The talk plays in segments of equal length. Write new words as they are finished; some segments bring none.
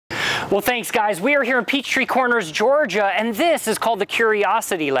Well, thanks, guys. We are here in Peachtree Corners, Georgia, and this is called the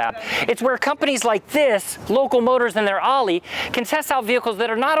Curiosity Lab. It's where companies like this, Local Motors and their Ollie, can test out vehicles that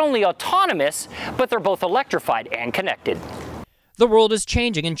are not only autonomous, but they're both electrified and connected. The world is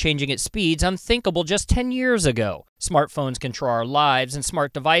changing and changing at speeds unthinkable just 10 years ago. Smartphones control our lives, and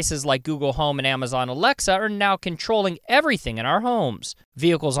smart devices like Google Home and Amazon Alexa are now controlling everything in our homes.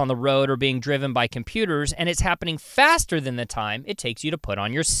 Vehicles on the road are being driven by computers, and it's happening faster than the time it takes you to put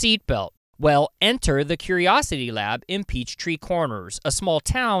on your seatbelt. Well, enter the Curiosity Lab in Peachtree Corners, a small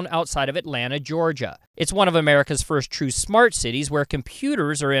town outside of Atlanta, Georgia. It's one of America's first true smart cities where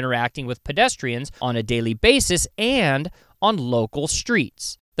computers are interacting with pedestrians on a daily basis and on local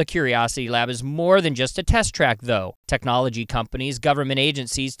streets. The Curiosity Lab is more than just a test track, though. Technology companies, government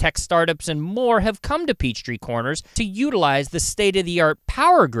agencies, tech startups, and more have come to Peachtree Corners to utilize the state-of-the-art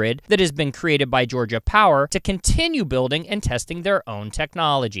power grid that has been created by Georgia Power to continue building and testing their own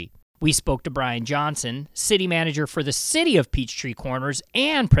technology. We spoke to Brian Johnson, city manager for the city of Peachtree Corners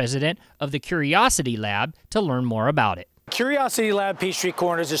and president of the Curiosity Lab, to learn more about it. Curiosity Lab Peachtree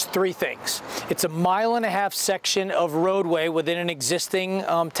Corners is three things. It's a 1.5 mile section of roadway within an existing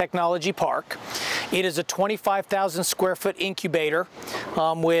technology park. It is a 25,000 square foot incubator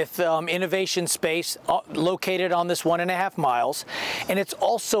with innovation space located on this 1.5 miles. And it's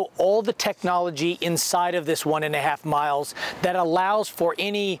also all the technology inside of this 1.5 miles that allows for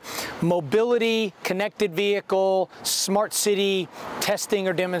any mobility, connected vehicle, smart city testing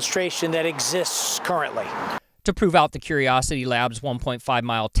or demonstration that exists currently. To prove out the Curiosity Lab's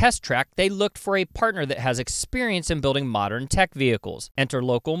 1.5-mile test track, they looked for a partner that has experience in building modern tech vehicles. Enter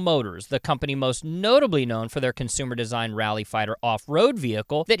Local Motors, the company most notably known for their consumer design Rally Fighter off-road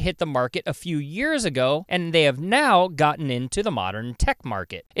vehicle that hit the market a few years ago, and they have now gotten into the modern tech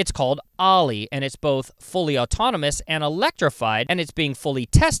market. It's called Ollie, and it's both fully autonomous and electrified, and it's being fully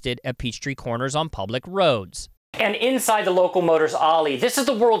tested at Peachtree Corners on public roads. And inside the Local Motors Ollie, this is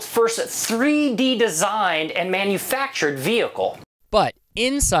the world's first 3D designed and manufactured vehicle. But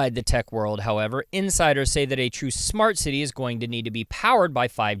inside the tech world, however, insiders say that a true smart city is going to need to be powered by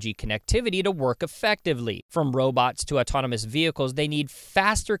 5G connectivity to work effectively. From robots to autonomous vehicles, they need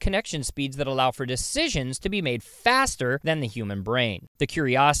faster connection speeds that allow for decisions to be made faster than the human brain. The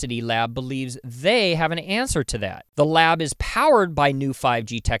Curiosity Lab believes they have an answer to that. The lab is powered by new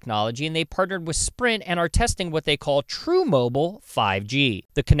 5G technology, and they partnered with Sprint and are testing what they call True Mobile 5G.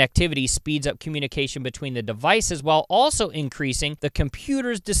 The connectivity speeds up communication between the devices while also increasing the computer's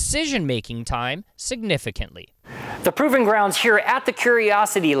decision-making time significantly. The proving grounds here at the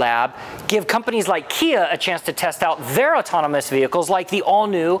Curiosity Lab give companies like Kia a chance to test out their autonomous vehicles like the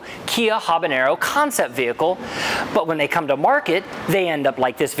all-new Kia Habanero concept vehicle. But when they come to market, they end up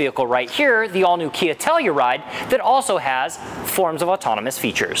like this vehicle right here, the all-new Kia Telluride, that also has forms of autonomous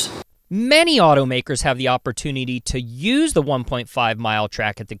features. Many automakers have the opportunity to use the 1.5-mile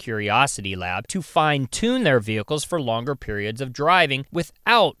track at the Curiosity Lab to fine-tune their vehicles for longer periods of driving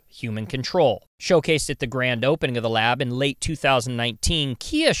without human control. Showcased at the grand opening of the lab in late 2019,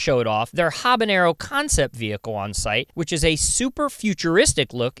 Kia showed off their Habanero concept vehicle on site, which is a super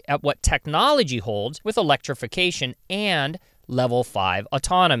futuristic look at what technology holds with electrification and Level 5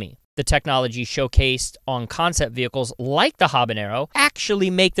 autonomy. The technology showcased on concept vehicles like the Habanero actually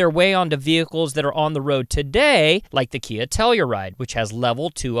make their way onto vehicles that are on the road today, like the Kia Telluride, which has Level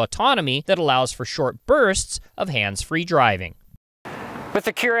 2 autonomy that allows for short bursts of hands-free driving. With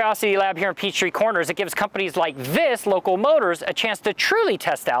the Curiosity Lab here in Peachtree Corners, it gives companies like this, Local Motors, a chance to truly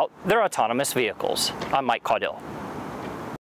test out their autonomous vehicles. I'm Mike Caudill.